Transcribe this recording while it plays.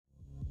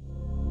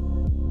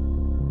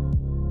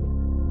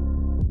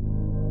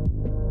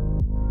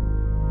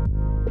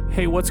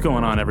Hey, what's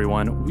going on,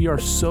 everyone? We are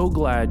so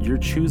glad you're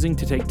choosing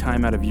to take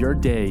time out of your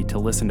day to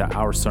listen to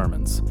our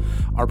sermons.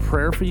 Our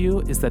prayer for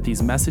you is that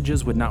these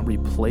messages would not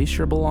replace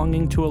your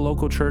belonging to a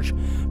local church,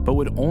 but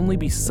would only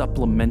be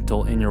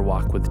supplemental in your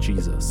walk with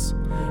Jesus.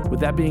 With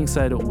that being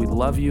said, we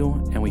love you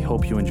and we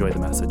hope you enjoy the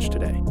message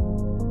today.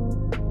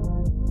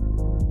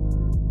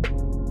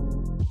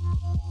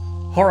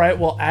 All right,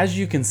 well, as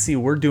you can see,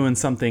 we're doing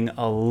something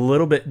a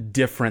little bit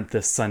different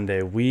this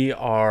Sunday. We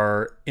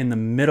are in the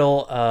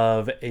middle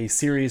of a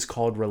series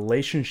called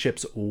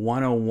Relationships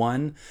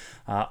 101.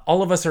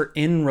 All of us are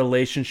in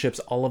relationships.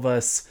 All of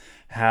us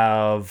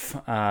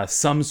have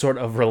some sort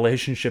of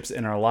relationships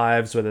in our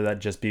lives, whether that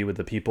just be with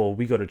the people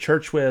we go to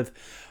church with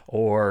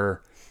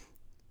or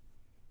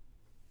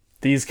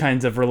these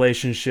kinds of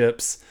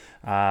relationships,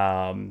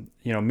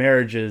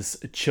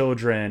 marriages,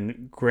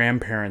 children,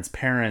 grandparents,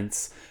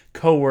 parents,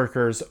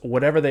 co-workers,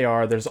 whatever they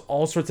are. There's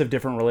all sorts of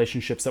different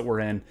relationships that we're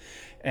in.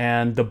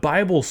 And the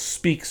Bible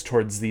speaks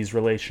towards these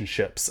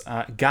relationships.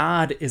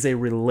 God is a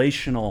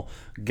relational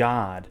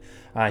God.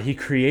 He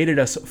created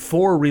us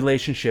for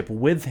relationship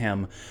with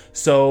Him.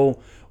 So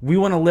we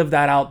want to live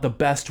that out the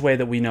best way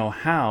that we know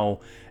how,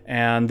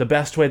 and the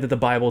best way that the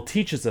Bible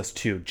teaches us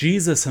to.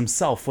 Jesus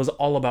Himself was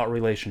all about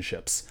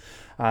relationships.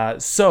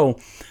 So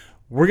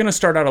we're going to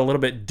start out a little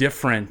bit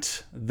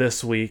different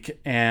this week.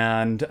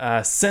 And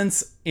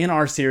since in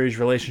our series,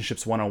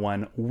 Relationships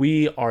 101,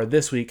 we are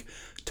this week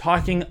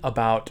talking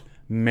about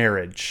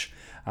marriage.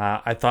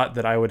 I thought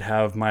that I would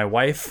have my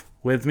wife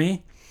with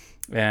me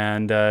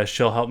and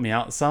she'll help me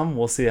out some.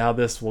 We'll see how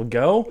this will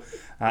go.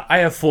 I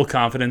have full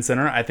confidence in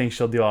her. I think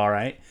she'll do all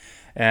right.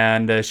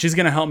 And she's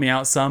going to help me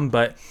out some,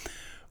 but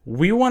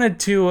we wanted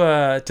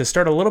to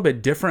start a little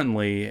bit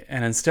differently,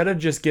 and instead of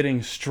just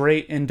getting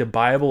straight into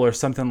Bible or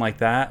something like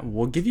that,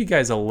 we'll give you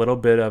guys a little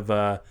bit of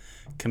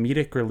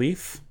comedic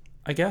relief,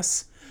 I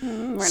guess.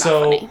 We're not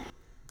funny.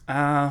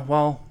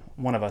 Well,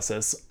 one of us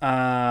is.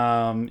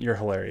 You're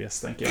hilarious,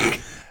 thank you.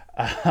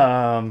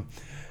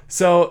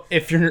 So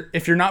if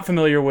you're not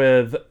familiar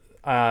with,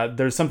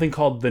 there's something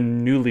called the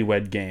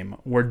newlywed game,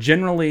 where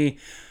generally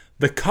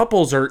the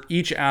couples are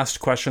each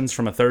asked questions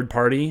from a third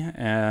party,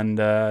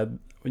 and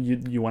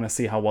you want to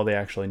see how well they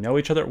actually know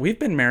each other. We've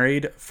been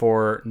married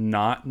for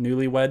not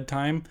newlywed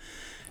time.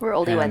 We're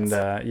oldie-weds.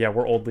 And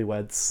we're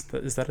oldly-weds.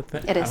 Is that a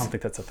thing? It is. I don't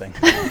think that's a thing.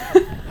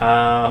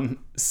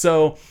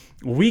 So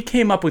we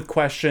came up with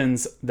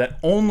questions that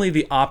only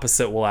the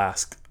opposite will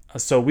ask.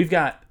 So we've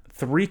got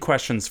 3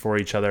 questions for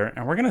each other,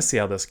 and we're going to see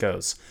how this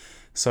goes.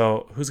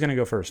 So who's going to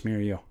go first, me or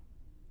you?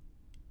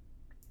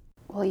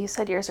 Well, you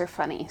said yours are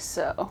funny,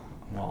 so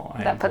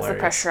that puts the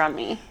pressure on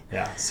me.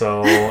 Yeah,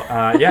 so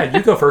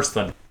you go first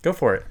then. Go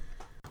for it.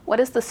 What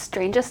is the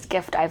strangest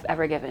gift I've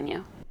ever given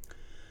you?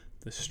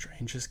 The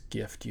strangest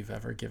gift you've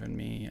ever given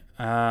me?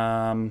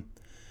 I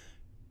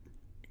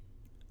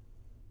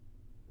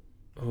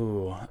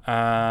want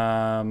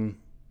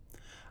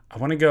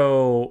to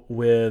go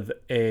with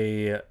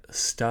a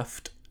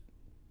stuffed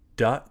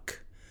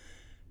duck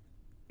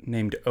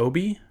named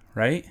Obi,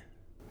 right?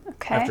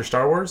 Okay. After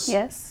Star Wars?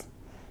 Yes,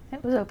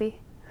 it was Obi.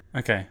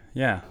 Okay,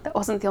 yeah. That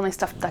wasn't the only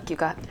stuffed duck you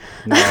got.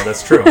 No,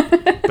 that's true.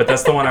 But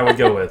that's the one I would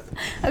go with.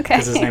 Okay.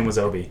 Because his name was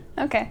Obi.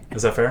 Okay.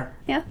 Is that fair?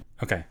 Yeah.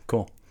 Okay,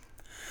 cool.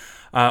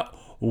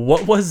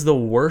 What was the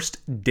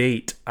worst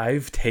date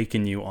I've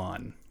taken you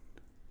on?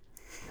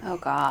 Oh,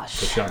 gosh.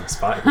 Put you on the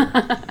spot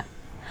here.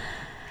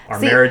 Our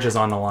marriage is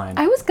on the line.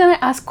 I was going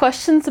to ask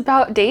questions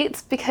about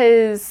dates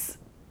because,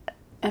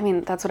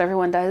 that's what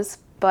everyone does,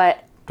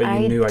 but you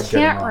knew I'd get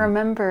them can't wrong.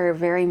 remember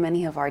very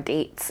many of our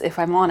dates, if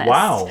I'm honest.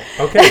 Wow.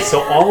 Okay,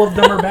 so all of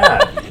them are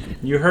bad.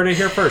 You heard it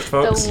here first,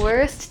 folks. The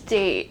worst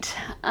date.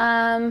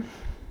 Twilight.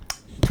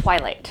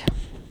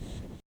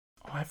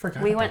 Oh, I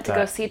forgot We about went to that.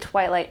 go see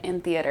Twilight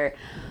in theater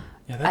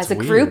that's as a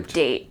weird. group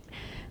date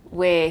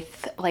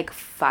with like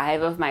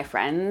 5 of my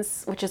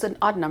friends, which is an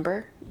odd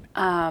number.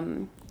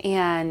 And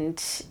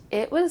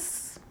it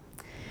was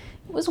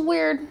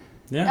weird.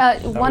 Yeah.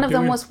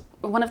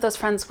 One of those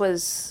friends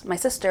was my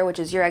sister, which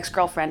is your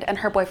ex-girlfriend, and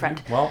her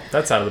boyfriend. Well,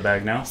 that's out of the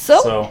bag now.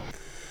 So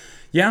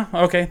yeah,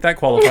 okay, that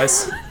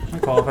qualifies.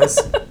 That qualifies.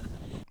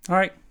 All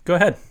right, go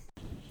ahead.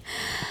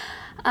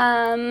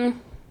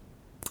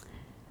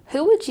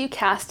 Who would you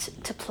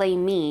cast to play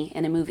me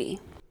in a movie?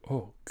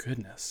 Oh,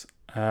 goodness.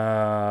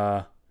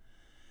 Oh,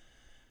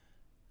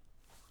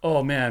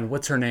 man,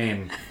 what's her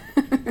name?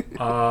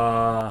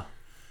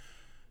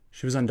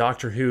 She was on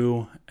Doctor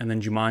Who and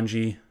then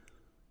Jumanji.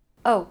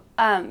 Oh,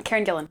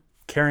 Karen Gillan.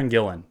 Karen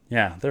Gillan.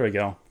 Yeah, there we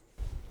go.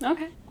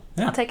 Okay.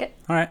 Yeah. I'll take it.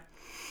 All right.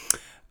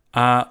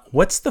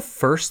 What's the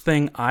first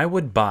thing I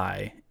would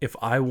buy if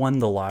I won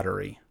the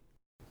lottery?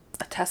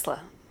 A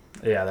Tesla.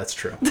 Yeah, that's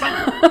true.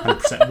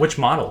 100%. Which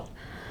model?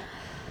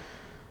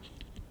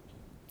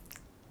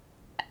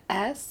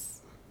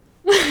 S?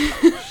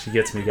 She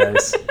gets me,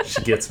 guys.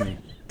 She gets me.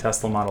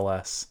 Tesla Model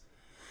S.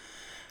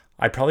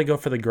 I'd probably go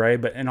for the gray,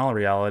 but in all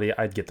reality,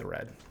 I'd get the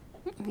red.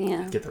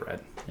 Yeah. Get the red.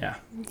 Yeah.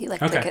 You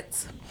like Okay.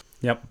 tickets.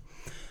 Yep.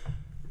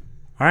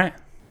 All right.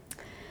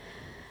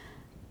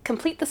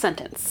 Complete the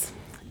sentence.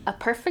 A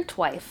perfect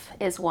wife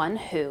is one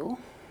who...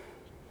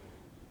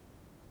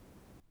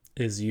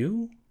 Is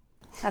you?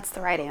 That's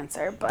the right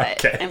answer,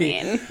 but Okay. I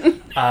mean...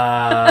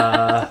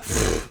 A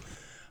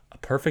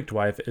perfect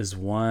wife is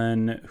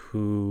one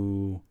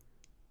who...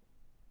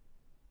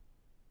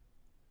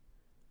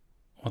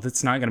 Well,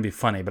 that's not going to be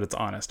funny, but it's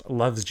honest.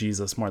 Loves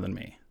Jesus more than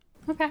me.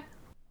 Okay.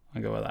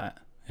 I'll go with that.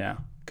 Yeah.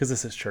 Because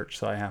this is church,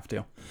 so I have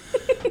to.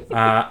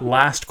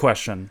 Last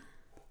question.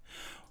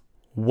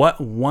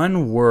 What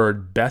one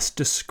word best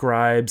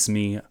describes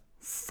me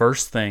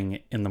first thing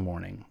in the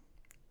morning?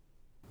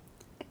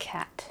 A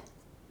cat.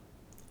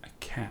 A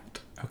cat.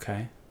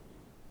 Okay.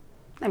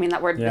 I mean,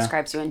 that word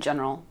describes you in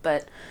general,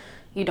 but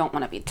you don't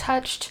want to be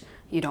touched.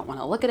 You don't want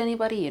to look at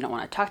anybody. You don't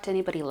want to talk to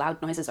anybody.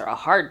 Loud noises are a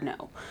hard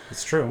no.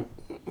 It's true.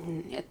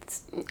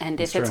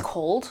 If it's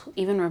cold,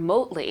 even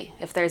remotely,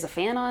 if there's a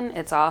fan on,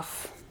 it's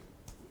off.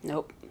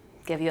 Nope.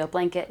 Give you a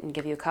blanket and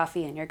give you a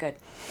coffee and you're good.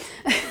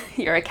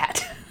 You're a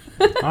cat.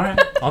 All right.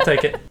 I'll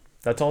take it.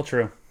 That's all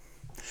true.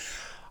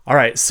 All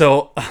right.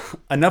 So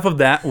enough of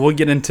that. We'll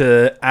get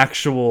into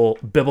actual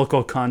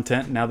biblical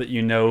content now that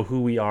you know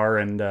who we are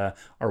and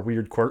our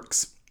weird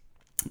quirks.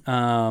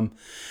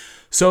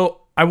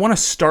 So I want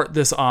to start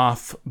this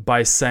off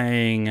by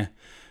saying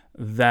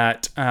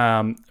that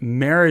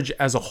marriage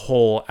as a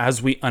whole,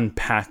 as we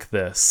unpack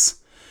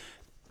this,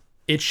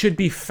 it should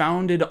be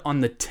founded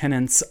on the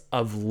tenets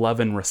of love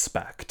and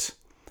respect.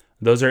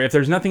 Those are, if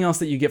there's nothing else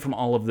that you get from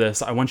all of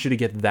this, I want you to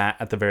get that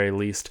at the very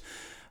least,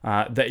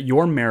 that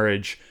your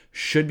marriage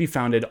should be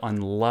founded on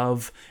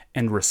love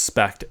and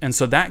respect. And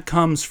so that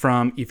comes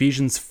from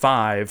Ephesians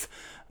 5,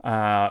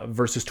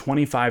 verses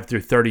 25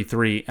 through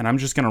 33. And I'm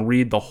just going to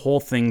read the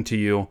whole thing to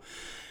you.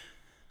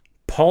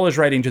 Paul is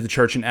writing to the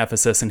church in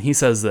Ephesus, and he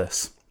says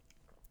this.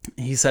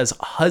 He says,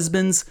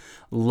 "Husbands,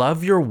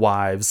 love your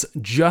wives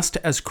just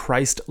as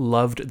Christ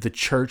loved the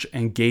church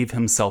and gave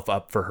himself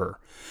up for her,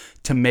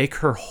 to make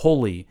her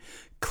holy,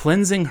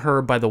 cleansing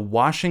her by the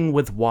washing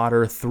with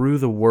water through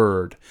the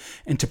word,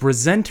 and to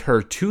present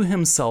her to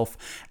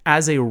himself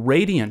as a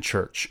radiant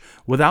church,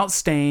 without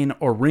stain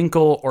or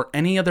wrinkle or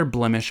any other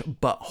blemish,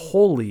 but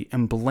holy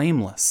and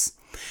blameless.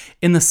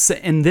 In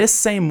this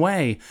same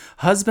way,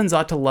 husbands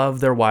ought to love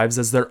their wives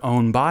as their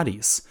own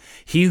bodies.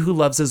 He who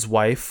loves his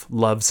wife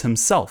loves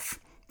himself.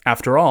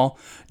 After all,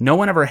 no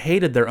one ever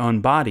hated their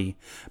own body,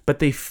 but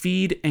they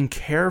feed and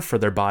care for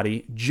their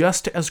body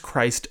just as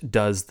Christ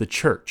does the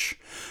church.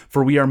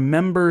 For we are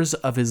members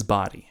of his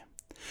body.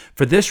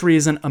 For this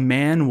reason, a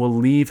man will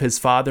leave his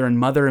father and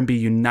mother and be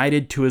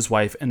united to his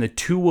wife, and the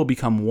two will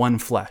become one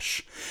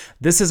flesh.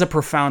 This is a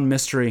profound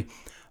mystery,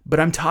 but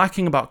I'm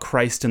talking about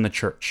Christ and the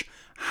church.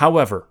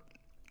 However,"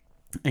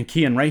 and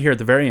key in right here at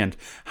the very end,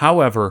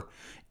 "however,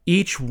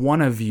 each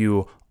one of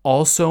you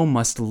also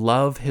must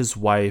love his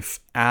wife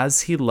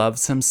as he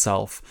loves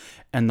himself,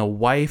 and the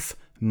wife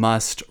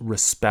must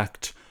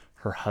respect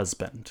her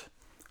husband."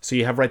 So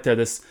you have right there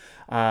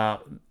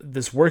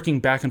this working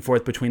back and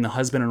forth between the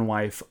husband and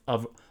wife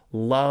of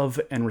love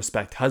and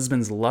respect.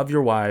 Husbands, love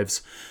your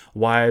wives.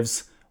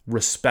 Wives,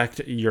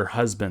 respect your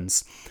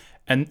husbands.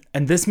 And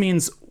this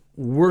means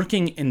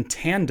working in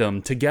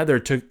tandem together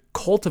to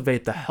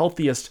cultivate the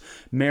healthiest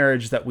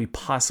marriage that we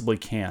possibly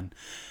can.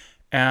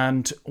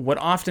 And what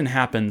often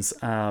happens,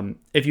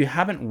 if you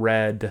haven't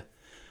read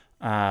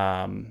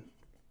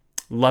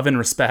Love and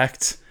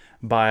Respect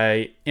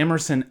by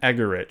Emerson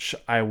Eggerichs,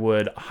 I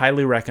would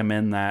highly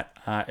recommend that.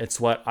 It's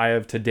what I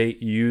have to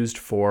date used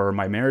for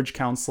my marriage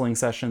counseling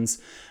sessions.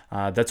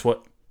 That's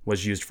what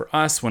was used for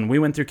us when we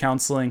went through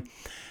counseling.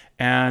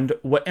 And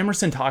what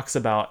Emerson talks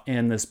about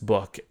in this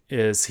book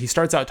is he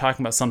starts out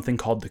talking about something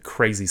called the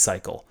crazy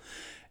cycle.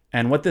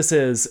 And what this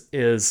is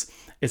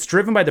it's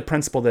driven by the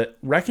principle that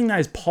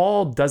recognize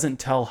Paul doesn't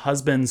tell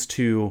husbands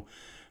to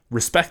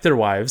respect their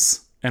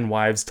wives and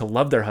wives to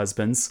love their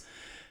husbands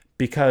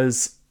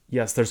because,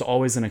 yes, there's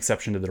always an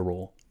exception to the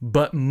rule.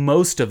 But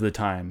most of the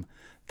time,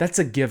 that's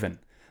a given.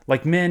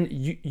 Like men,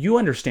 you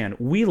understand,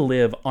 we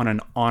live on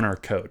an honor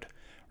code,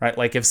 right?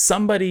 Like if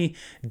somebody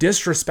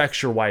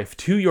disrespects your wife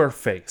to your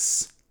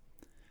face,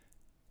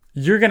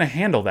 you're going to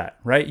handle that,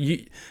 right?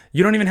 You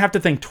don't even have to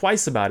think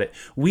twice about it.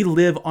 We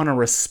live on a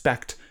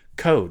respect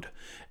code.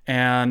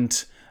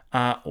 And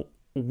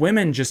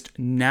women just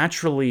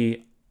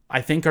naturally, I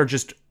think, are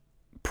just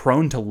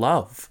prone to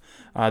love.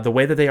 The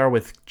way that they are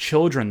with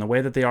children, the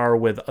way that they are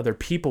with other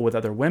people, with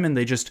other women,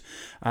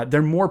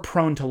 they're more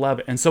prone to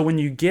love. And so when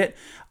you get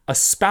a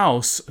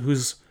spouse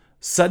who's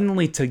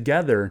suddenly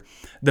together,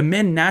 the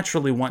men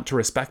naturally want to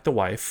respect the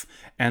wife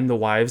and the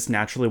wives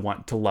naturally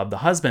want to love the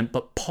husband.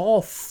 But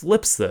Paul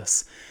flips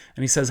this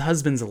and he says,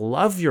 husbands,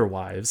 love your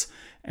wives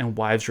and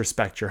wives,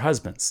 respect your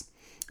husbands.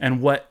 And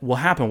what will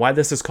happen, why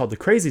this is called the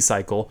crazy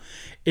cycle,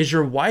 is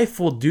your wife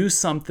will do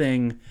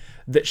something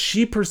that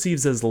she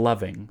perceives as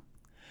loving,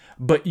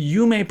 but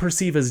you may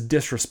perceive as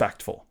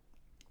disrespectful,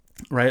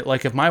 right?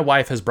 Like if my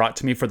wife has brought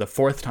to me for the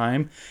fourth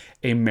time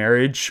a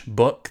marriage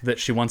book that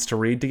she wants to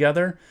read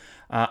together,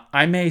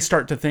 I may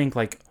start to think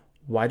like,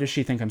 why does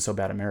she think I'm so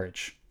bad at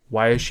marriage?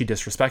 Why is she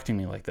disrespecting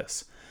me like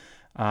this?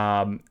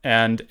 And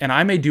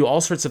I may do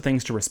all sorts of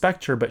things to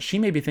respect her, but she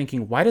may be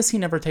thinking, why does he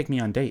never take me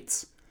on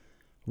dates?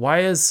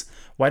 Why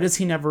does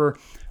he never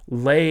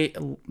lay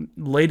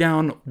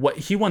down what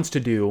he wants to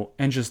do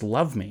and just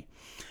love me?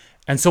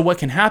 And so what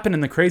can happen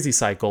in the crazy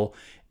cycle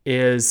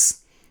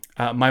is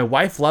my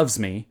wife loves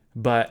me,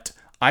 but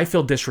I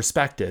feel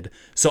disrespected.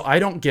 So I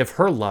don't give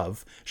her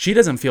love. She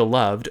doesn't feel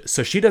loved,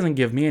 so she doesn't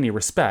give me any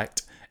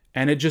respect.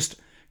 And it just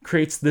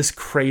creates this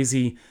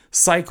crazy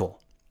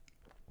cycle.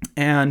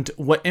 And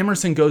what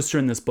Emerson goes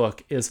through in this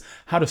book is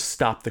how to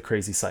stop the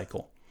crazy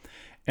cycle.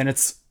 And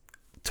it's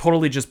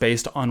totally just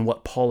based on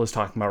what Paul is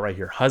talking about right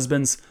here.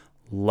 Husbands,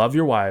 love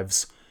your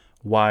wives.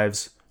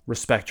 Wives,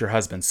 respect your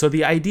husbands. So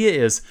the idea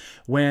is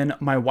when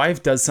my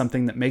wife does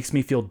something that makes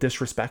me feel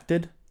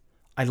disrespected,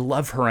 I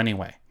love her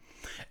anyway.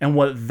 And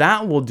what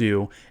that will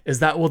do is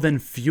that will then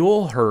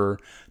fuel her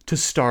to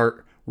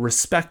start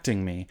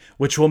respecting me,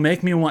 which will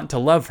make me want to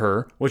love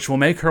her, which will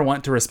make her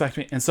want to respect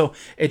me. And so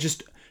it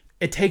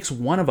takes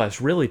one of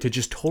us really to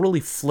just totally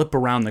flip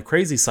around the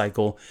crazy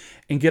cycle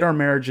and get our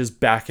marriages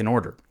back in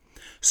order.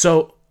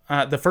 So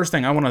the first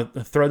thing, I want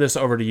to throw this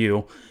over to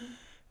you.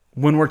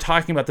 When we're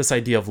talking about this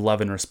idea of love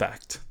and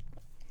respect,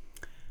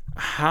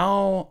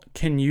 how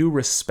can you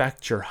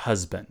respect your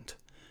husband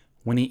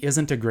when he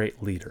isn't a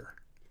great leader?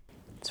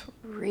 It's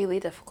really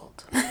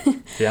difficult.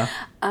 Yeah.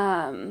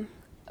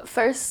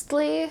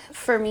 Firstly,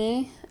 for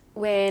me,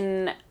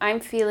 when I'm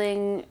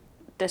feeling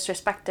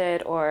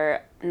disrespected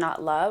or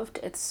not loved,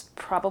 it's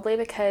probably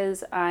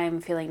because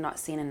I'm feeling not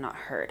seen and not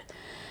heard.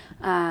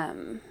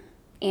 And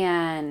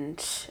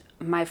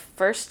my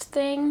first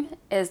thing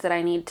is that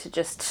I need to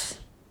just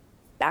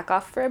back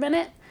off for a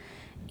minute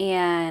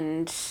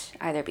and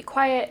either be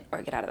quiet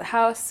or get out of the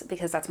house,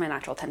 because that's my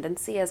natural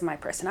tendency as my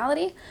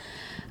personality.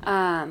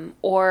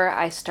 Or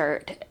I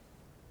start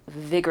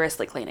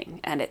vigorously cleaning,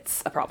 and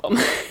it's a problem.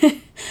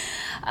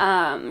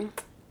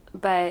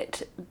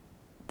 But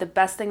the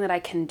best thing that I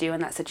can do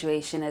in that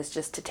situation is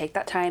just to take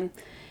that time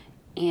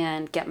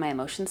and get my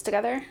emotions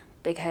together,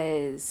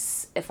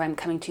 because if I'm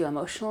coming to you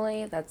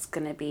emotionally, that's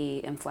going to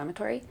be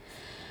inflammatory.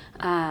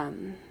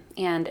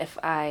 And if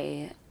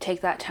I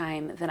take that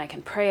time, then I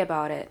can pray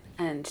about it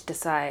and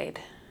decide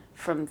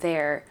from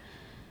there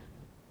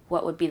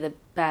what would be the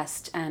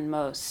best and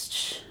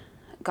most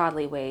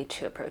godly way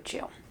to approach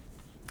you.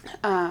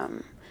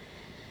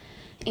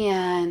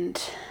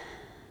 And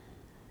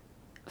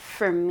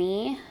for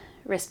me,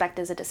 respect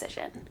is a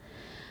decision.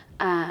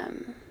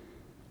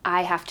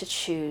 I have to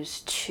choose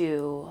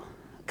to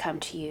come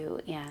to you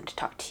and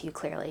talk to you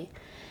clearly.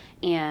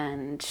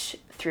 And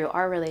through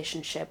our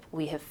relationship,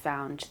 we have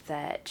found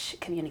that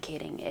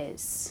communicating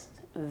is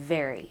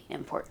very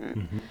important.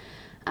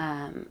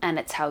 Mm-hmm. And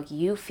it's how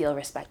you feel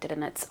respected,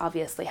 and it's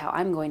obviously how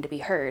I'm going to be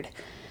heard.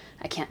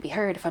 I can't be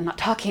heard if I'm not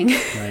talking.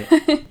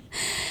 Right.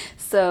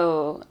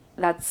 So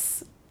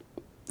that's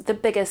the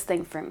biggest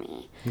thing for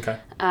me. Okay.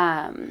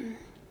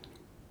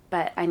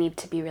 But I need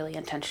to be really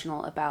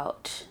intentional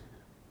about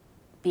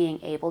being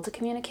able to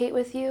communicate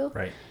with you,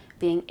 right,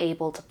 being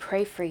able to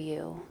pray for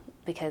you,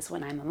 because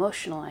when I'm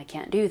emotional, I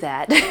can't do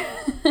that.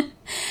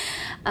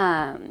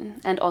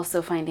 And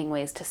also finding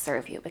ways to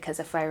serve you, because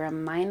if I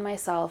remind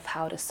myself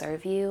how to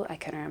serve you, I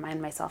can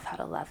remind myself how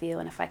to love you.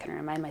 And if I can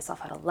remind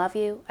myself how to love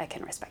you, I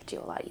can respect you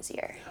a lot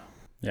easier.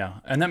 Yeah.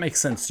 And that makes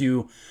sense.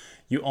 You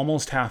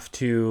almost have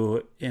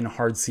to, in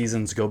hard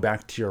seasons, go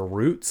back to your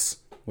roots,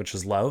 which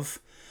is love,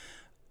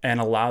 and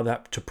allow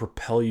that to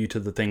propel you to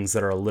the things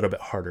that are a little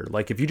bit harder.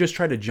 Like if you just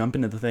try to jump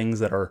into the things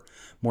that are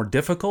more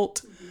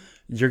difficult, mm-hmm,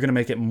 you're going to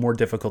make it more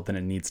difficult than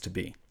it needs to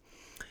be.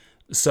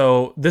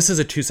 So this is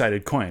a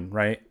two-sided coin,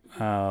 right?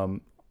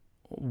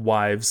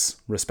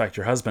 Wives, respect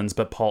your husbands,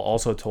 but Paul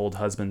also told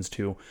husbands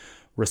to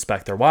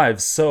respect their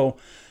wives. So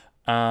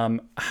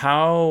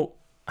how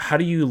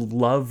do you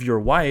love your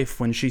wife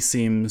when she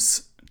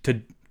seems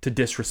to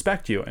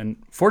disrespect you? And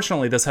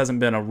fortunately, this hasn't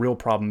been a real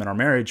problem in our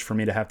marriage for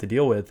me to have to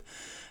deal with.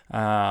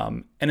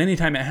 And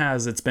anytime it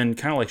has, it's been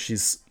kind of like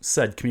she's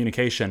said,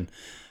 communication.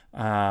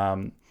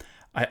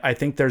 I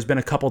think there's been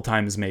a couple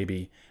times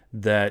maybe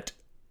that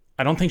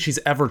I don't think she's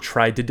ever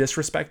tried to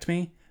disrespect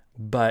me,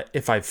 but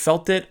if I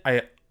felt it,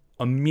 I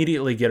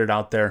immediately get it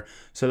out there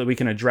so that we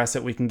can address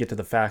it. We can get to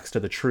the facts, to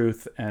the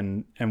truth,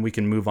 and we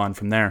can move on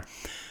from there.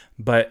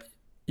 But,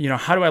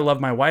 how do I love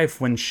my wife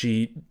when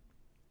she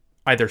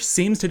either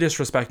seems to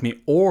disrespect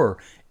me or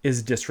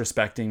is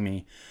disrespecting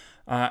me?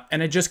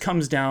 And it just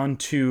comes down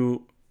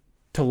to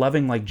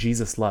loving like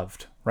Jesus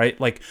loved, right?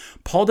 Like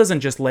Paul doesn't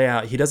just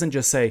he doesn't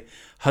just say,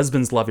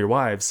 husbands, love your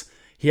wives.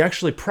 He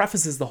actually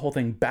prefaces the whole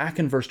thing back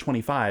in verse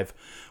 25,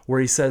 where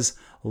he says,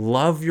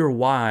 love your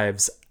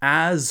wives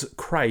as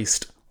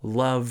Christ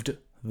loved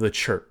the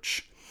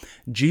church.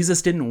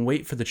 Jesus didn't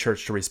wait for the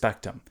church to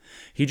respect him.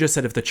 He just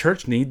said, if the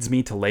church needs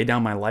me to lay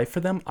down my life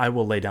for them, I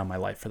will lay down my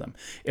life for them.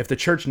 If the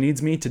church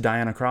needs me to die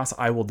on a cross,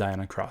 I will die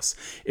on a cross.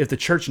 If the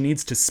church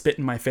needs to spit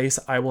in my face,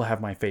 I will have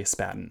my face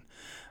spat in.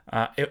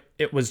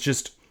 It was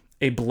just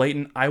a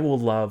blatant, I will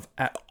love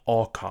at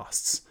all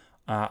costs.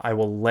 I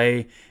will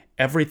lay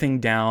everything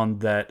down,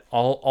 that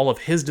all of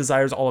his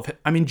desires,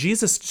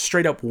 Jesus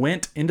straight up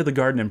went into the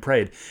garden and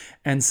prayed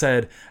and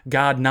said,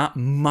 God, not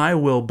my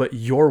will, but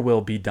your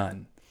will be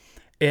done.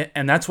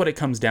 And that's what it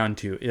comes down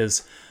to,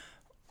 is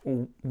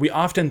we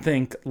often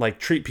think, like,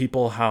 treat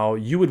people how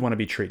you would want to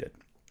be treated.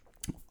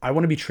 I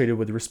want to be treated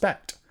with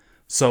respect.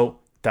 So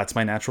that's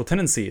my natural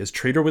tendency, is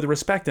treat her with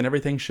respect and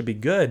everything should be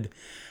good.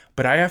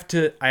 But I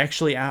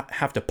actually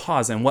have to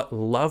pause. And what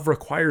love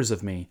requires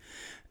of me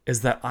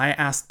is that I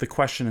ask the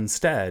question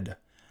instead,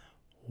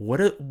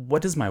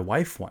 what does my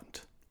wife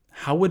want?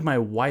 How would my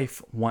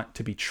wife want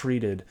to be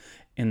treated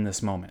in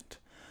this moment?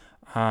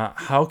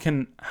 How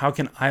can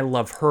I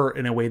love her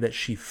in a way that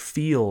she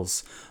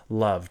feels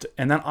loved?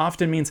 And that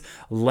often means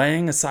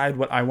laying aside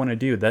what I want to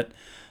do. That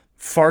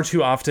far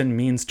too often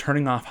means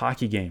turning off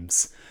hockey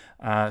games,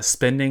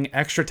 spending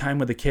extra time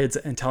with the kids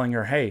and telling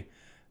her, hey,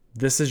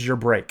 this is your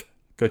break.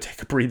 Go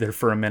take a breather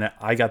for a minute.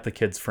 I got the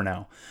kids for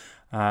now.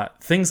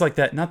 Things like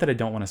that. Not that I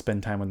don't want to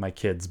spend time with my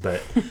kids,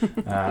 but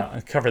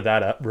I'll cover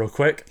that up real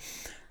quick.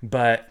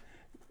 But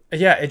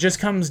yeah, it just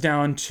comes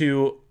down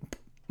to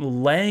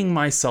laying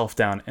myself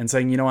down and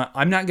saying, you know what,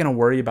 I'm not going to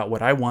worry about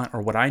what I want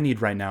or what I need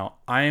right now.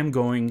 I am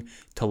going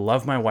to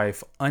love my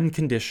wife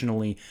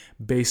unconditionally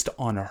based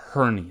on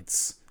her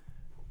needs.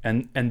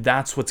 And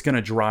that's what's going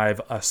to drive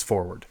us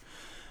forward.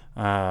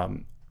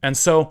 And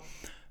so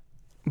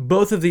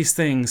both of these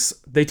things,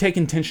 they take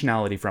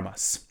intentionality from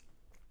us.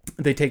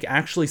 They take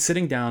actually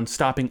sitting down,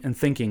 stopping and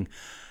thinking,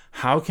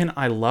 how can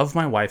I love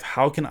my wife?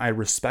 How can I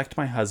respect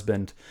my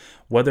husband,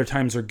 whether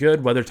times are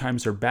good, whether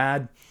times are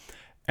bad?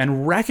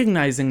 And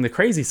recognizing the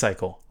crazy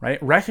cycle,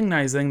 right?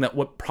 Recognizing that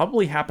what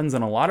probably happens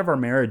in a lot of our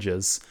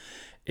marriages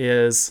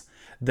is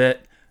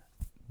that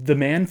the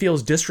man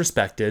feels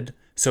disrespected,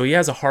 so he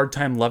has a hard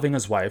time loving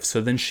his wife,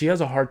 so then she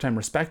has a hard time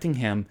respecting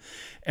him.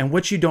 And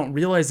what you don't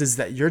realize is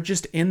that you're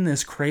just in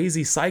this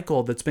crazy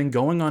cycle that's been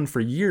going on for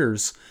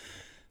years.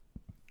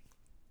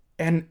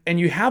 And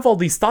you have all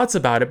these thoughts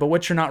about it, but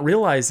what you're not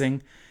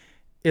realizing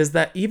is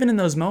that even in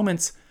those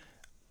moments,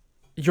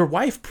 your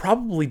wife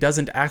probably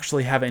doesn't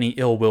actually have any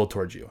ill will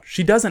towards you.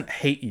 She doesn't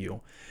hate you.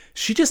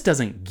 She just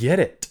doesn't get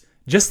it,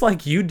 just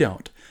like you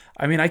don't.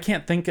 I mean, I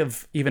can't think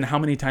of even how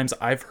many times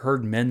I've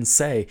heard men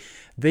say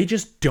they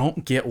just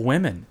don't get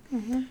women.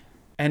 Mm-hmm.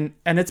 And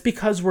it's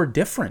because we're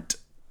different,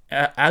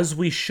 as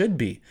we should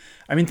be.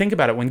 I mean, think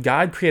about it. When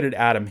God created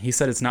Adam, he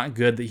said it's not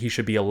good that he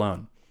should be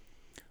alone.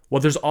 Well,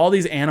 there's all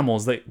these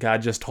animals that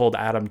God just told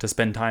Adam to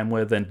spend time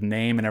with and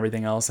name and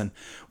everything else. And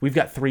we've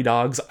got 3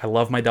 dogs. I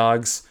love my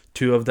dogs,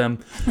 2 of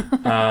them.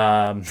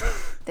 The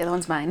other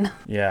one's mine.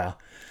 Yeah.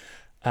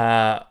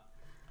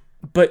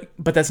 But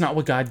that's not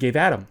what God gave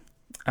Adam.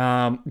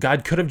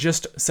 God could have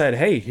just said,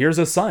 hey, here's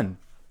a son.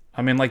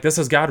 I mean, like, this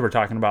is God we're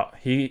talking about.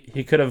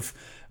 He could have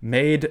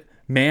made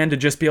man to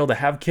just be able to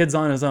have kids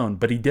on his own,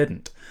 but he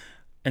didn't.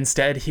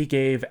 Instead, he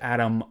gave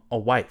Adam a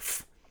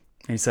wife.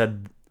 And he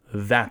said,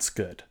 that's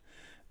good.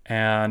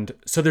 And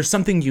so there's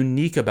something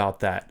unique about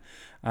that.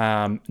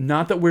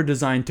 Not that we're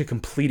designed to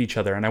complete each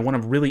other. And I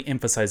want to really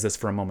emphasize this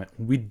for a moment.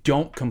 We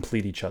don't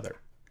complete each other.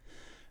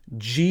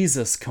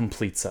 Jesus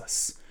completes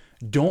us.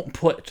 Don't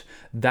put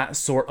that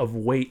sort of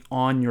weight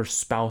on your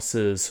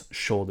spouse's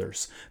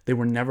shoulders. They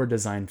were never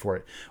designed for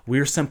it.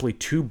 We're simply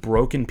 2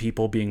 broken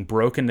people being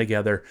broken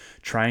together,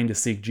 trying to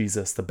seek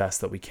Jesus the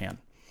best that we can.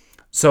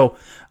 So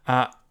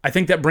I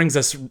think that brings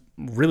us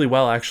really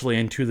well, actually,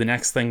 into the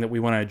next thing that we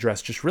want to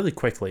address just really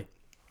quickly.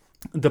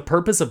 The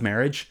purpose of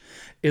marriage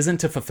isn't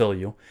to fulfill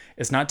you.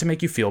 It's not to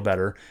make you feel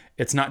better.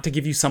 It's not to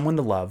give you someone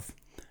to love.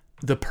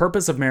 The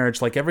purpose of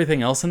marriage, like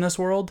everything else in this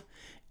world,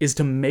 is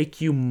to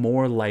make you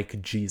more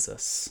like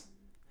Jesus.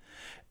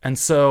 And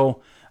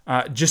so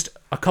just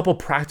a couple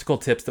practical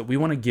tips that we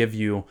want to give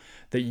you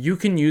that you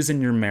can use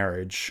in your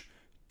marriage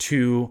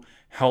to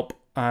help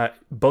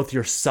both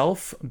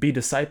yourself be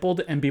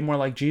discipled and be more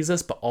like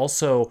Jesus, but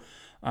also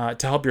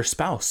to help your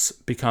spouse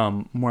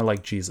become more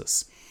like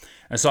Jesus.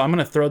 And so I'm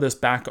going to throw this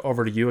back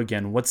over to you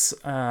again. What's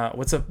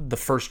the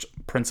first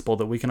principle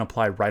that we can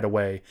apply right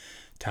away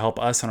to help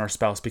us and our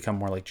spouse become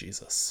more like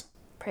Jesus?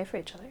 Pray for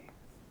each other.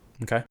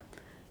 Okay.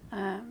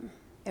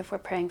 If we're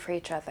praying for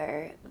each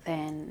other,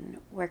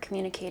 then we're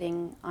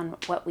communicating on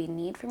what we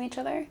need from each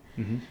other.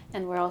 Mm-hmm.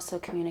 And we're also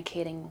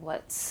communicating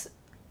what's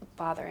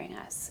bothering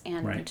us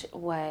and right.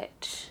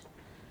 What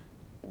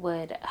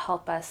would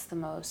help us the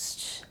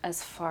most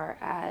as far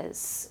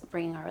as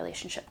bringing our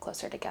relationship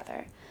closer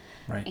together.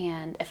 Right.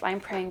 And if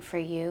I'm praying for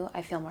you,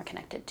 I feel more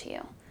connected to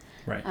you.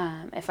 Right.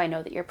 If I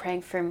know that you're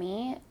praying for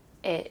me,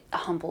 it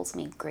humbles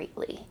me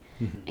greatly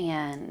mm-hmm.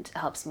 and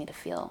helps me to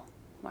feel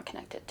more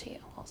connected to you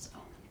also.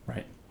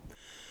 Right.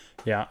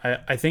 Yeah,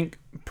 I think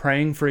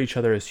praying for each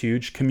other is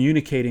huge.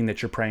 Communicating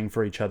that you're praying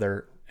for each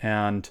other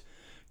and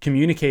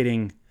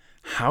communicating,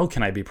 how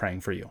can I be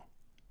praying for you?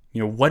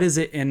 You know, what is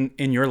it in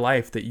your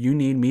life that you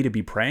need me to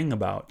be praying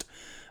about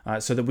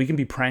so that we can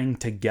be praying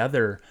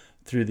together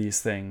through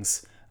these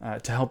things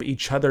to help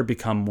each other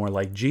become more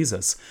like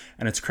Jesus.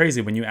 And it's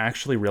crazy when you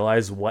actually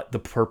realize what the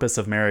purpose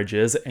of marriage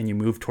is and you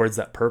move towards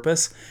that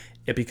purpose,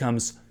 it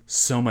becomes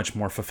so much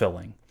more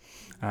fulfilling.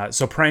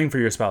 So praying for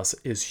your spouse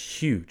is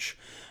huge.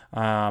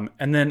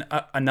 And then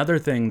another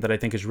thing that I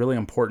think is really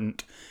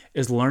important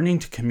is learning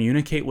to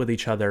communicate with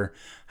each other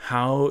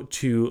how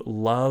to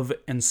love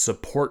and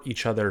support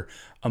each other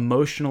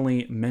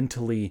emotionally,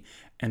 mentally,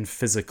 and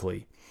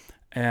physically.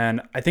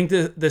 And I think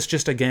that this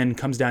just, again,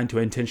 comes down to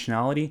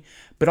intentionality,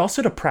 but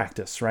also to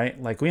practice,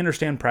 right? Like, we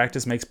understand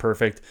practice makes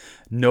perfect.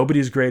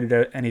 Nobody's great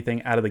at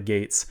anything out of the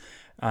gates.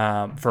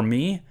 For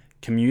me,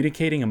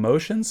 communicating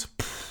emotions,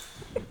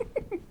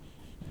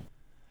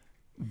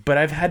 but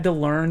I've had to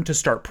learn to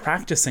start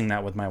practicing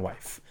that with my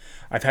wife.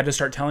 I've had to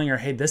start telling her,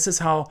 hey, this is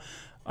how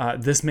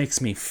this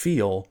makes me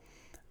feel.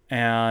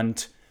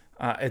 And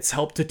it's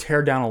helped to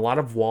tear down a lot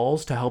of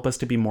walls to help us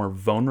to be more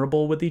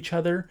vulnerable with each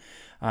other,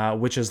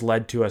 which has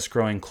led to us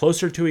growing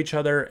closer to each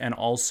other, and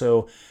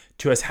also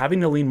to us having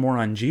to lean more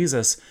on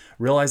Jesus,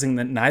 realizing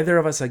that neither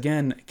of us,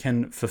 again,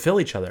 can fulfill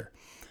each other.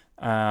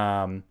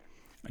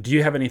 Do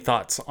you have any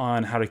thoughts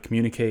on how to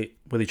communicate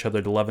with each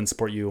other to love and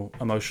support you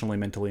emotionally,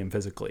 mentally, and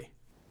physically?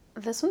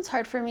 This one's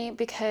hard for me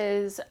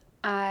because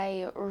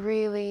I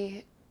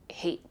really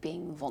hate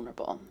being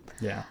vulnerable.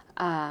 Yeah.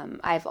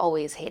 I've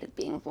always hated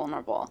being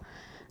vulnerable.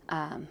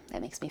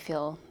 It makes me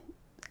feel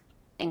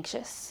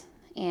anxious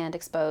and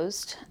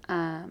exposed,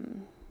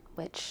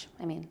 which,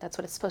 I mean, that's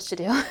what it's supposed to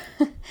do.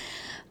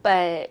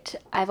 But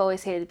I've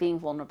always hated being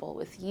vulnerable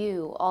with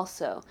you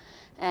also.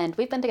 And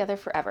we've been together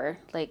forever.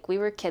 Like, we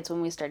were kids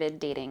when we started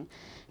dating.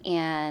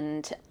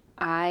 And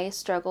I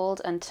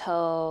struggled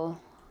until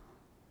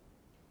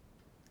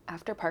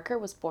after Parker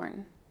was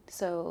born.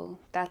 So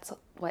that's,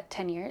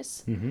 10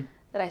 years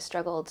that I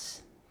struggled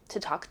to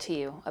talk to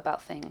you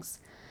about things.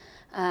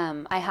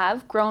 I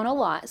have grown a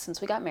lot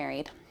since we got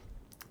married.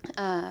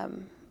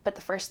 But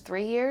the first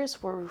 3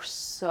 years were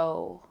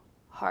so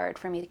hard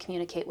for me to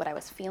communicate what I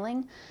was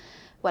feeling,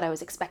 what I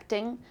was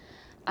expecting,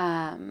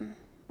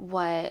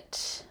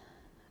 what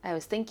I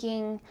was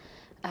thinking,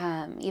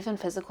 even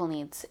physical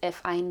needs.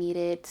 If I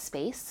needed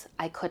space,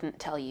 I couldn't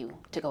tell you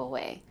to go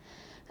away.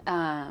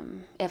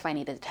 If I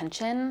needed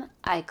attention,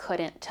 I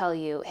couldn't tell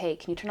you, hey,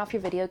 can you turn off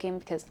your video game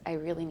because I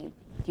really need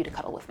you to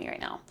cuddle with me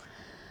right now.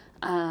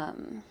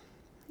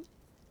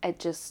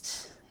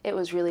 It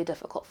was really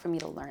difficult for me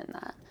to learn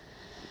that.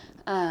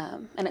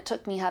 And it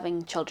took me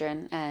having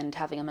children and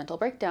having a mental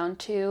breakdown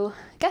to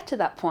get to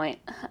that point.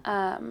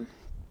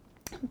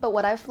 But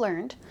what I've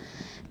learned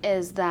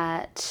is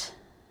that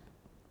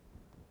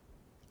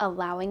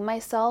allowing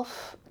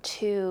myself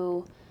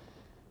to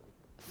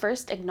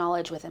first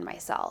acknowledge within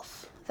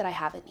myself that I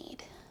have a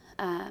need,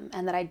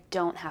 and that I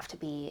don't have to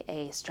be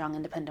a strong,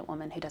 independent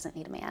woman who doesn't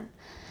need a man.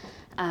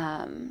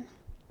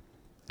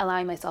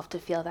 Allowing myself to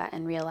feel that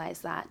and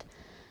realize that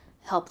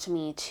helped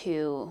me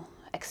to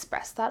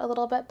express that a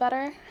little bit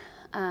better,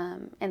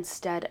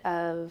 instead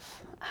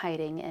of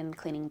hiding and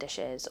cleaning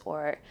dishes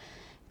or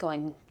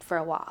going for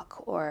a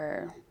walk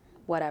or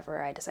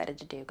whatever I decided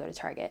to do, go to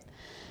Target.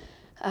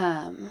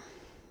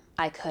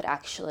 I could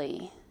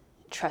actually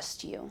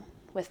trust you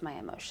with my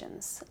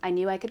emotions. I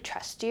knew I could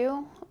trust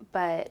you,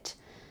 but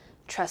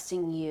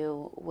trusting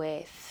you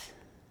with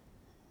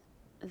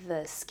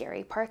the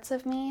scary parts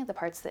of me, the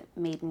parts that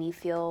made me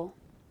feel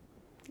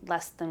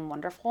less than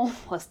wonderful,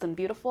 less than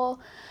beautiful,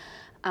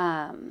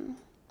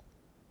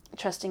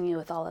 trusting you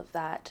with all of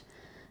that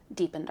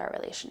deepened our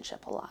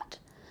relationship a lot.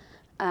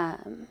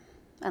 And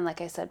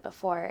like I said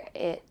before,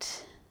 I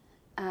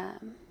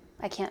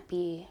can't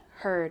be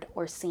heard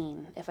or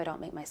seen if I don't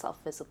make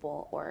myself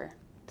visible or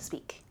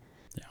speak.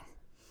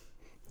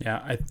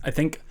 Yeah, I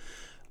think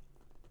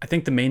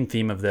the main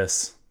theme of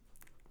this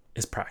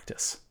is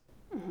practice.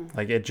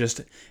 Like, it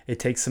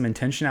takes some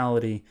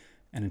intentionality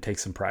and it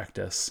takes some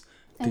practice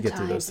to get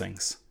through those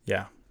things.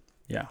 Yeah.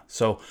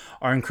 So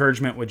our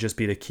encouragement would just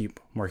be to keep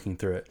working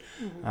through it.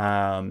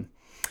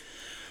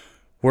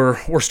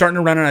 We're starting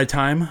to run out of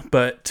time,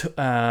 but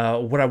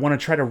what I want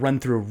to try to run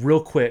through real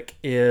quick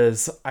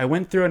is I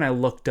went through and I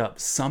looked up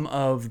some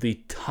of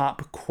the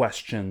top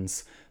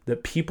questions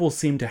that people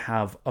seem to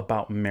have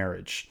about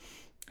marriage.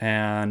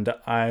 And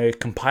I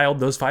compiled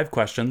those 5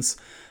 questions.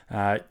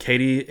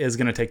 Katie is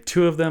going to take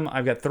 2 of them.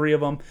 I've got 3 of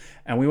them.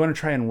 And we want to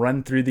try and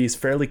run through these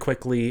fairly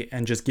quickly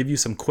and just give you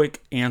some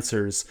quick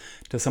answers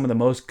to some of the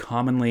most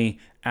commonly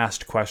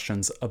asked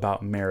questions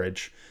about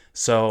marriage.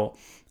 So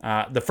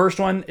the first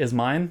one is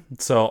mine.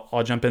 So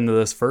I'll jump into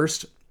this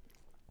first.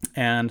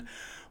 And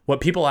what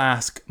people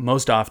ask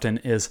most often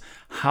is,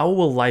 how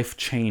will life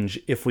change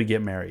if we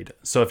get married?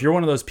 So if you're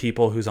one of those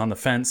people who's on the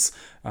fence,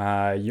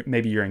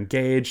 maybe you're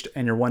engaged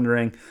and you're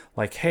wondering,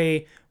 like,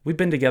 hey, we've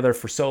been together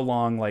for so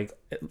long, like,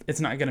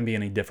 it's not going to be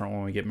any different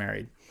when we get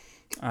married.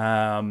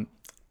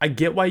 I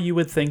get why you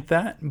would think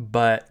that,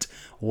 but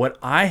what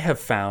I have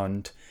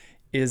found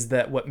is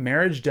that what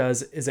marriage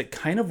does is it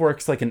kind of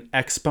works like an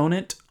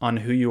exponent on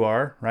who you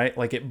are, right?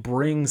 Like, it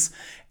brings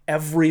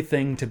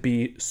everything to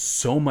be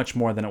so much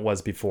more than it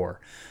was before.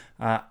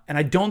 And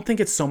I don't think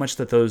it's so much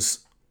that those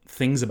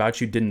things about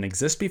you didn't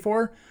exist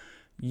before.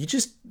 You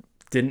just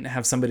didn't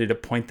have somebody to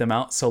point them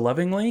out so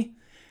lovingly.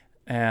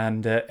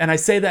 And I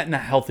say that in a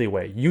healthy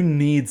way. You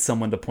need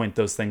someone to point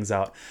those things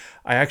out.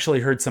 I actually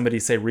heard somebody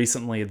say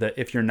recently that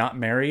if you're not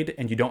married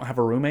and you don't have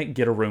a roommate,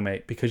 get a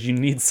roommate, because you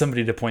need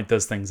somebody to point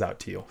those things out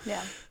to you.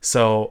 Yeah.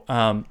 So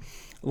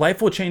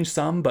life will change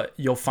some, but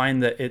you'll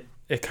find that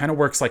it kind of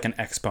works like an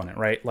exponent,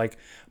 right? Like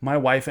my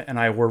wife and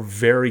I were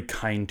very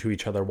kind to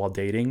each other while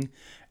dating,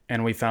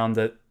 and we found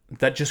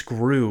that just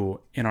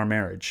grew in our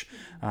marriage.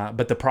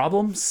 But the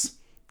problems,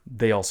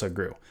 they also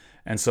grew.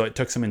 And so it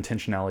took some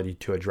intentionality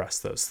to address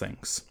those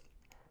things.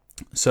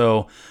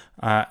 So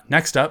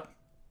next up,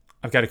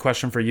 I've got a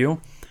question for you.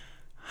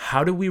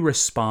 How do we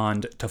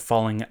respond to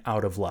falling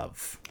out of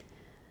love?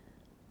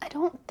 I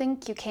don't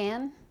think you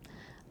can,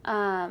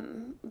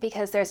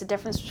 because there's a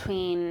difference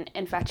between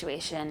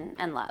infatuation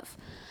and love.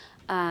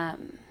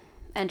 And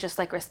just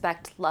like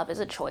respect, love is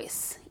a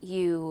choice.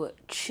 You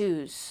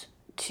choose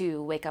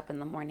to wake up in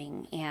the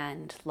morning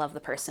and love the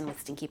person with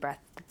stinky breath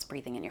that's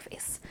breathing in your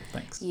face.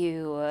 Thanks.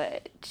 You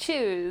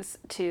choose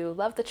to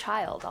love the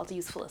child, I'll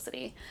use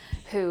Felicity,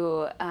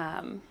 who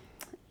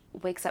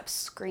wakes up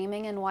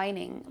screaming and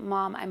whining,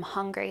 "Mom, I'm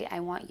hungry,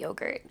 I want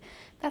yogurt."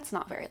 That's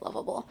not very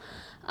lovable.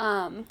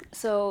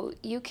 So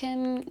you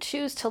can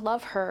choose to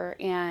love her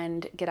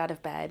and get out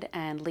of bed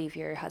and leave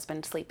your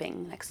husband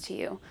sleeping next to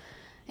you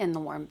in the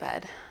warm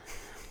bed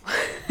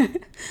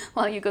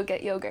while you go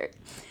get yogurt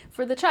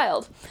for the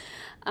child.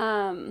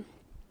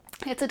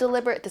 It's a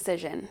deliberate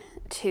decision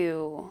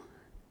to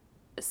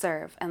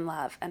serve and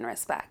love and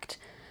respect.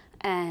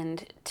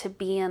 And to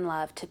be in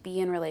love, to be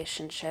in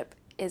relationship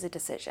is a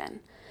decision.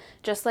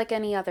 Just like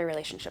any other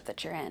relationship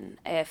that you're in.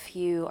 If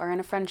you are in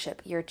a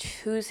friendship, you're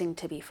choosing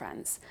to be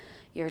friends.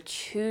 You're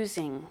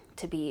choosing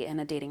to be in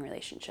a dating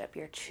relationship.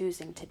 You're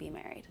choosing to be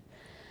married.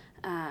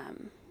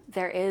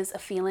 There is a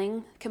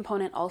feeling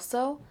component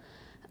also,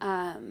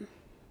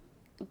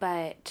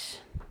 but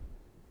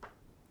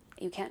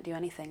you can't do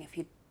anything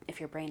if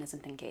your brain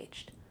isn't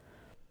engaged.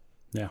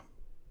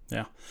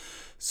 Yeah.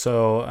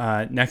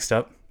 So next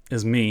up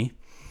is me.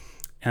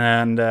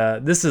 And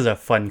this is a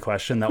fun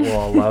question that we'll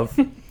all love.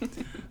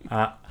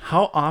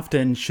 How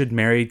often should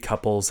married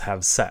couples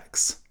have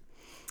sex?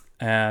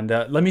 And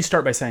let me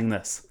start by saying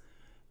this.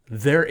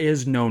 There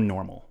is no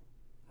normal,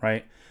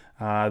 right?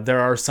 There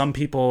are some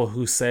people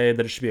who say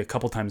that it should be a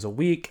couple times a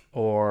week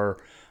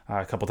or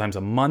a couple times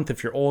a month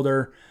if you're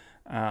older.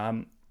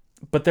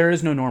 But there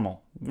is no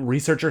normal.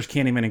 Researchers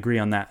can't even agree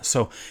on that.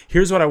 So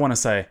here's what I want to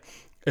say.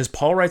 As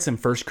Paul writes in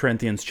 1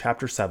 Corinthians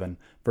chapter 7,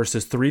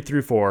 verses 3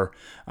 through 4,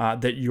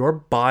 that your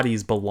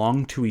bodies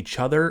belong to each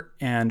other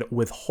and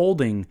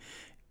withholding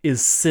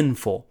is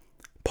sinful.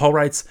 Paul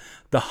writes,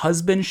 the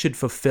husband should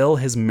fulfill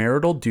his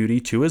marital duty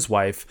to his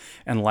wife,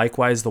 and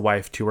likewise the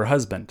wife to her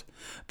husband.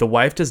 The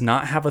wife does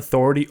not have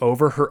authority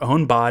over her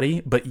own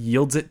body, but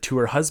yields it to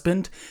her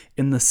husband.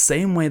 In the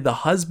same way, the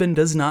husband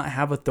does not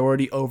have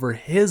authority over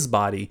his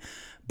body,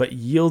 but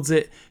yields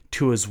it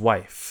to his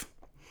wife.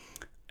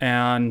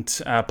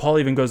 And Paul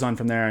even goes on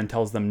from there and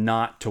tells them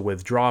not to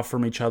withdraw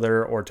from each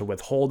other or to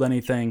withhold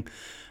anything.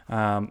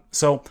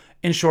 So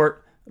in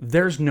short,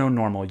 there's no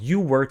normal. You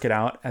work it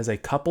out as a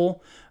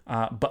couple,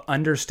 but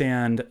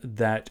understand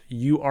that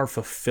you are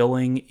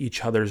fulfilling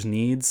each other's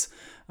needs.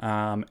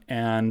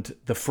 And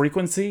the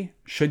frequency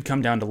should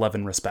come down to love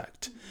and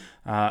respect.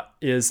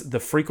 Is the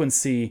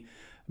frequency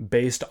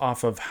based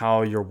off of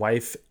how your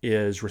wife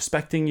is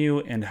respecting you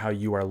and how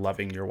you are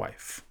loving your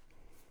wife?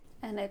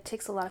 And it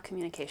takes a lot of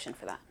communication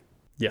for that.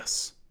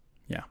 Yes.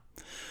 Yeah.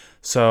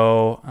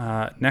 So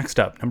next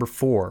up, number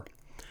 4,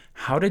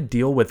 how to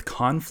deal with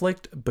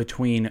conflict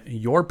between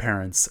your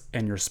parents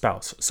and your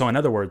spouse. So in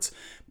other words,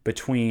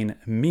 between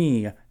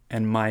me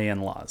and my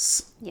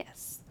in-laws.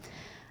 Yes.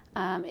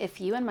 If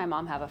you and my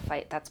mom have a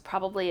fight, that's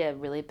probably a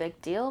really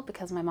big deal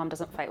because my mom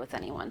doesn't fight with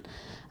anyone.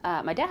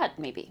 My dad,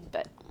 maybe,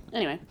 but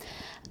anyway.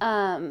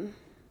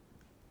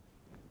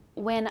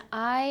 When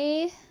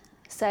I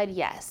said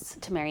yes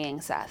to marrying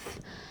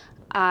Seth,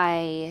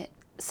 I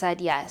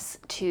said yes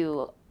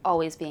to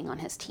always being on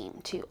his team,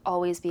 to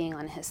always being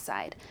on his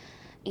side.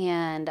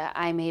 And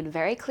I made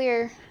very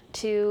clear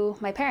to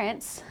my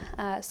parents,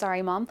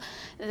 sorry mom,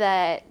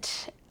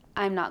 that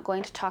I'm not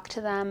going to talk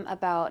to them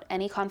about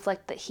any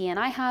conflict that he and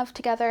I have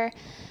together,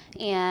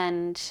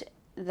 and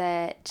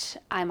that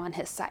I'm on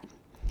his side.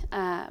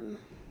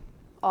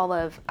 All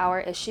of our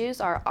issues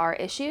are our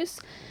issues,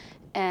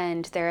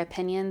 and their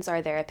opinions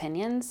are their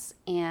opinions,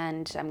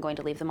 and I'm going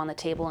to leave them on the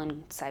table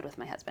and side with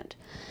my husband.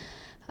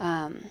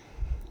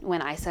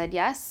 When I said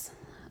yes,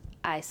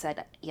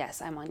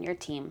 I'm on your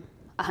team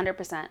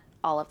 100%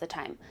 all of the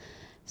time.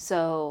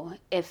 So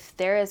if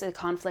there is a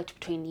conflict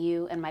between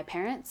you and my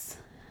parents,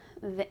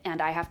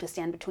 and I have to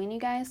stand between you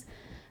guys,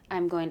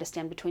 I'm going to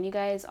stand between you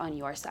guys on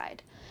your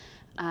side.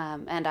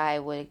 And I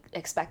would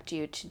expect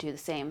you to do the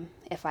same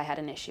if I had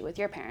an issue with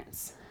your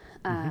parents,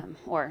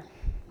 or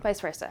vice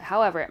versa,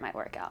 however it might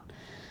work out.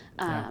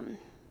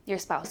 Your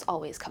spouse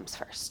always comes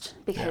first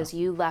because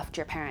you left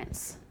your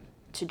parents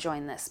to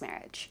join this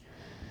marriage.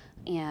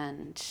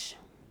 And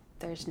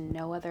there's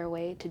no other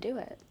way to do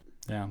it.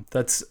 Yeah,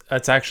 that's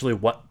actually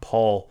what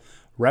Paul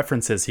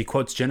references, he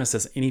quotes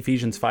Genesis in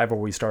Ephesians 5 where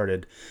we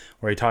started,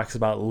 where he talks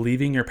about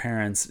leaving your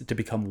parents to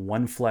become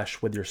one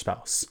flesh with your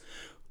spouse.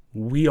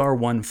 We are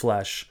one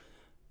flesh,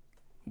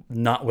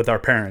 not with our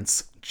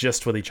parents,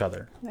 just with each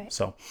other. Right.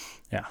 So,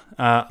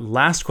 yeah.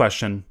 Last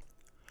question.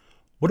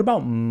 What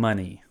about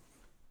money?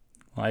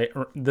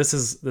 This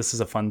is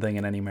a fun thing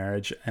in any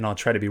marriage, and I'll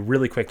try to be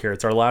really quick here.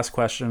 It's our last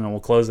question, and we'll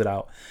close it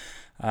out.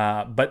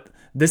 But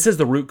this is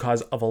the root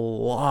cause of a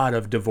lot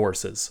of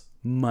divorces: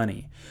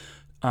 money.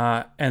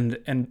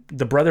 And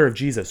the brother of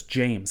Jesus,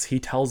 James, he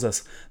tells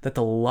us that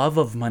the love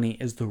of money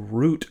is the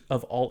root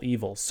of all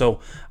evil. So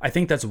I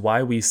think that's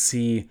why we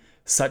see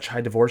such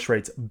high divorce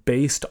rates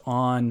based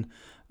on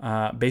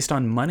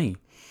money.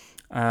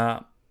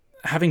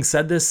 Having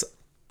said this,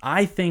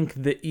 I think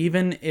that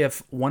even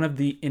if one of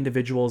the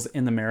individuals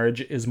in the marriage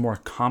is more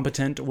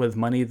competent with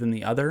money than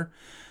the other,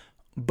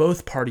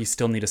 both parties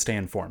still need to stay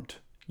informed.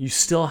 You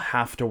still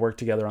have to work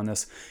together on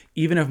this.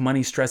 Even if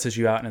money stresses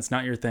you out and it's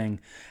not your thing,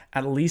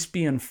 at least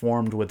be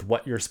informed with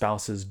what your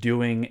spouse is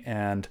doing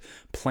and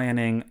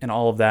planning and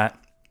all of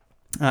that.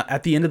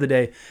 At the end of the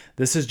day,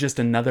 this is just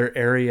another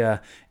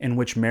area in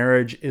which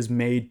marriage is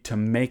made to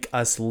make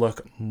us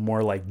look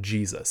more like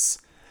Jesus.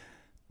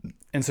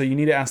 And so you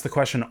need to ask the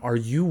question, are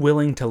you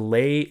willing to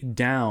lay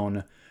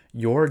down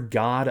your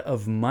God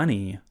of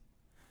money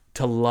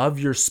to love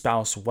your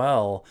spouse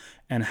well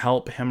and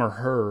help him or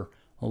her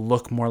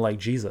look more like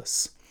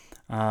Jesus?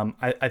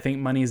 I think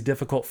money is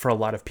difficult for a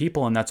lot of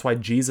people, and that's why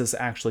Jesus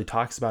actually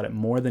talks about it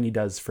more than he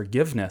does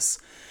forgiveness.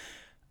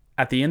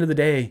 At the end of the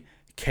day,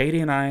 Katie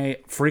and I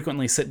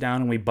frequently sit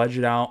down and we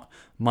budget out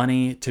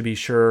money to be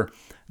sure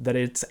that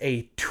it's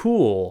a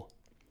tool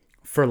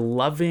for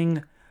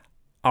loving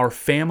our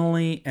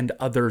family and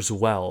others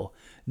well,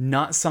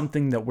 not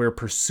something that we're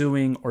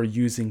pursuing or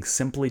using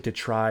simply to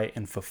try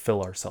and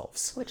fulfill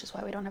ourselves. Which is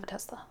why we don't have a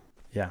Tesla.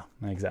 Yeah,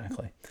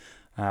 exactly.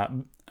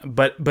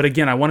 But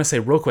again, I want to say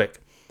real quick,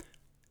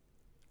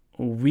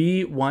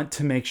 we want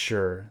to make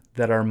sure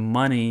that our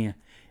money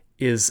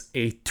is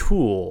a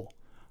tool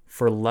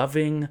for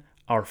loving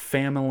our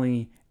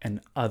family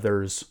and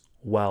others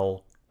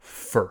well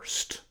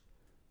first.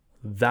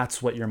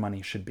 That's what your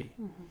money should be.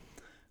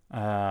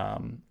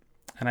 Mm-hmm.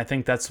 And I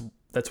think that's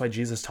why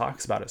Jesus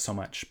talks about it so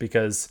much,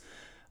 because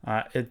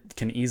it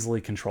can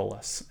easily control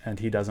us, and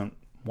he doesn't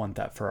want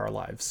that for our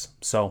lives.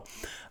 So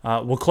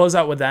we'll close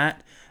out with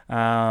that.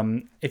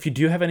 If you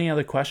do have any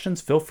other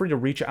questions, feel free to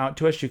reach out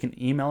to us. You can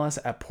email us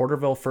at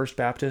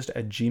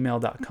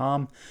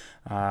portervillefirstbaptist@gmail.com.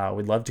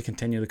 We'd love to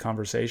continue the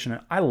conversation.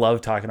 I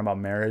love talking about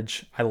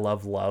marriage. I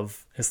love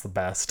love. It's the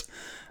best.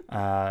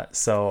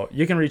 So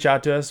you can reach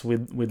out to us.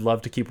 We'd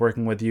love to keep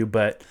working with you.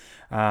 But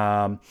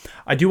I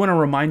do want to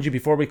remind you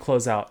before we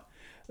close out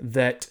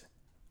that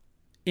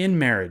in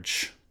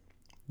marriage,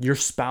 your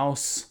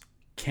spouse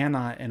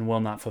cannot and will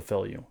not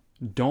fulfill you.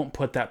 Don't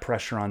put that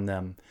pressure on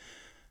them.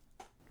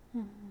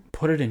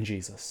 Put it in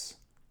Jesus.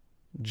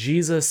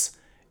 Jesus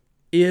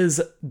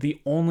is the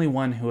only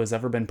one who has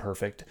ever been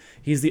perfect.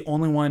 He's the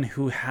only one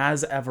who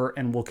has ever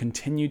and will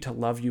continue to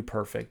love you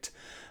perfect.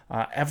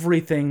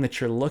 Everything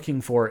that you're looking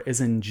for is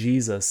in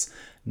Jesus,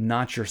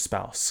 not your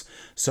spouse.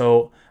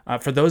 So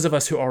for those of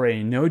us who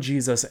already know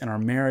Jesus and are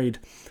married,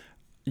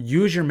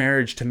 use your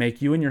marriage to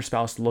make you and your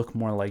spouse look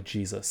more like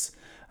Jesus.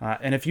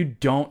 And if you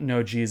don't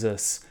know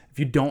Jesus, if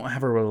you don't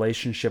have a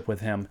relationship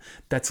with him,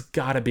 that's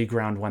got to be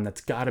ground one.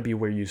 That's got to be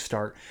where you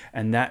start.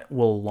 And that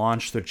will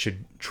launch the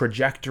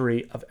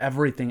trajectory of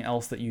everything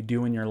else that you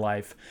do in your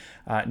life,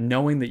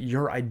 knowing that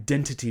your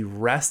identity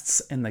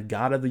rests in the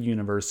God of the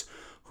universe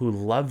who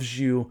loves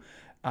you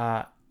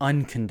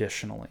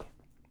unconditionally.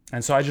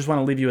 And so I just want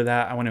to leave you with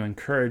that. I want to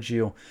encourage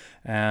you,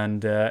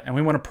 and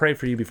we want to pray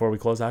for you before we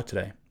close out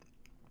today.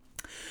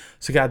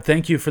 So God,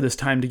 thank you for this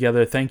time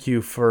together. Thank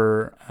you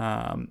for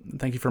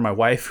my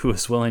wife who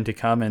is willing to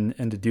come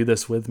and to do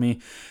this with me.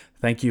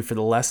 Thank you for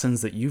the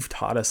lessons that you've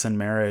taught us in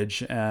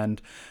marriage.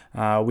 And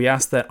we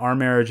ask that our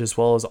marriage, as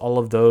well as all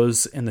of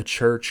those in the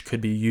church,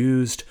 could be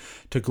used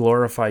to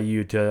glorify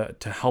you, to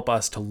help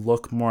us to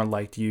look more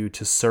like you,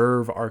 to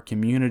serve our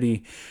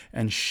community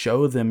and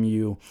show them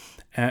you.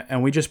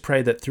 And we just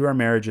pray that through our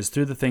marriages,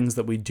 through the things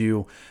that we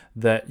do,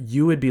 that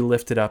you would be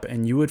lifted up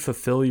and you would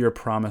fulfill your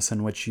promise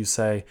in which you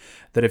say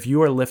that if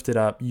you are lifted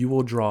up, you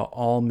will draw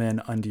all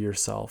men unto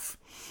yourself.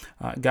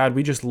 God,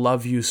 we just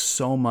love you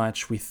so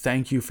much. We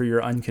thank you for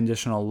your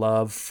unconditional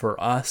love for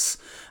us,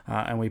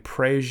 and we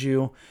praise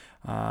you.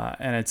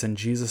 And it's in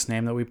Jesus'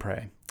 name that we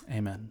pray.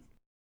 Amen.